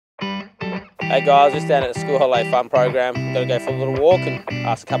Hey guys, just down at the school holiday fun program. Got to go for a little walk and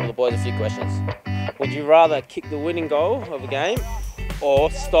ask a couple of boys a few questions. Would you rather kick the winning goal of a game or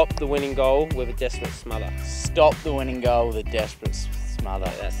stop the winning goal with a desperate smother? Stop the winning goal with a desperate smother.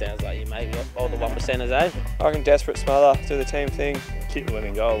 Yeah, that sounds like you maybe all the 1%ers, eh? I reckon desperate smother, do the team thing. Kick the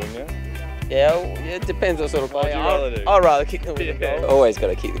winning goal, wouldn't you? Yeah, well, it depends what sort of play. What would you rather do? I'd rather kick the winning goal. Always got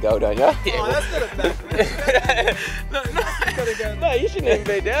to kick the goal, don't you? Yeah, Oh, that's not a bad no, you shouldn't even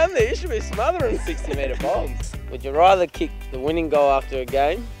be down there. You should be smothering 60-metre bombs. Would you rather kick the winning goal after a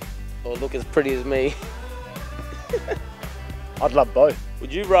game or look as pretty as me? I'd love both.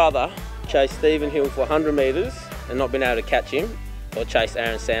 Would you rather chase Stephen Hill for 100 metres and not being able to catch him, or chase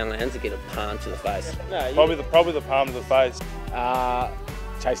Aaron Soundlands and get a palm to the face? No, Probably the palm to the face.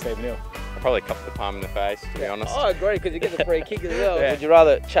 Chase Stephen Hill. I'll probably cup the palm in the face, to be honest. I agree, because you get the free kick as well. Yeah. Would you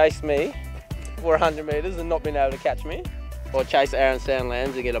rather chase me for 100 metres and not being able to catch me, or chase Aaron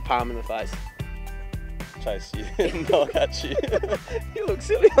Soundlands and get a palm in the face? Chase you, not catch you. You look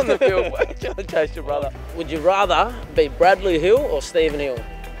silly on the field. Why don't you want to chase your brother? Would you rather be Bradley Hill or Stephen Hill?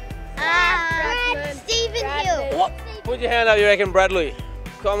 Stephen Hill. What? Put your hand up, you reckon Bradley?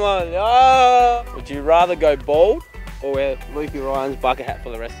 Come on. Oh. Would you rather go bald or wear Lukey Ryan's bucket hat for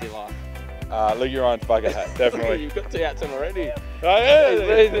the rest of your life? Lukey Ryan's bucket hat, definitely. You've got 2 hats on already. Oh, yeah.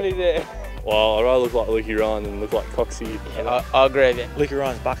 There's reason he's there. Well, I'd rather look like Lukey Ryan than look like Coxie. Yeah, I agree with you. Lukey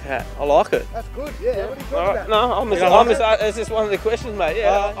Ryan's bucket hat, I like it. That's good, yeah. What are you talking about? No, it's just one of the questions, mate.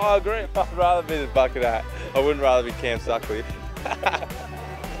 Yeah, I agree. I'd rather be the bucket hat. I wouldn't rather be Cam Suckley.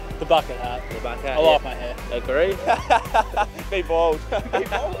 The bucket hat. The bucket hat, I like my hair. Agree. Be bald.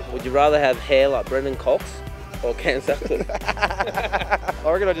 Would you rather have hair like Brendan Cox or Cam Sutcliffe?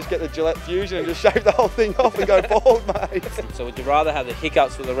 I reckon I'd just get the Gillette Fusion and just shave the whole thing off and go bald, mate. So would you rather have the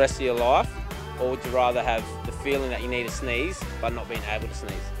hiccups for the rest of your life, or would you rather have the feeling that you need to sneeze but not being able to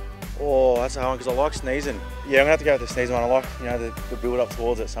sneeze? Oh, that's a hard one because I like sneezing. Yeah, I'm gonna have to go with the sneezing one. I like, the build up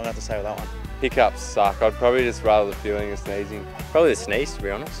towards it, so I'm gonna have to say with that one. Hiccups suck. I'd probably just rather the feeling of sneezing. Probably the sneeze, to be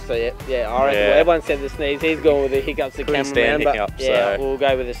honest. So yeah, I reckon everyone said the sneeze. He's going with the hiccups that Couldn't came stand around, hiccups, but yeah, so- we'll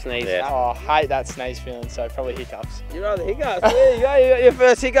go with the sneeze. Yeah. Oh, I hate that sneeze feeling, so probably hiccups. You rather hiccups? There you go. You got your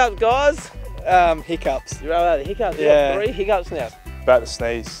first hiccups, guys. Hiccups. You rather have the hiccups? You Yeah. got 3 hiccups now. About to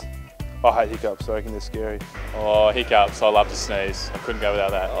sneeze. I hate hiccups, so I reckon they're scary. Oh, hiccups. I love to sneeze. I couldn't go without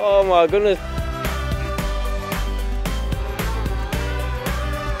that. Oh my goodness.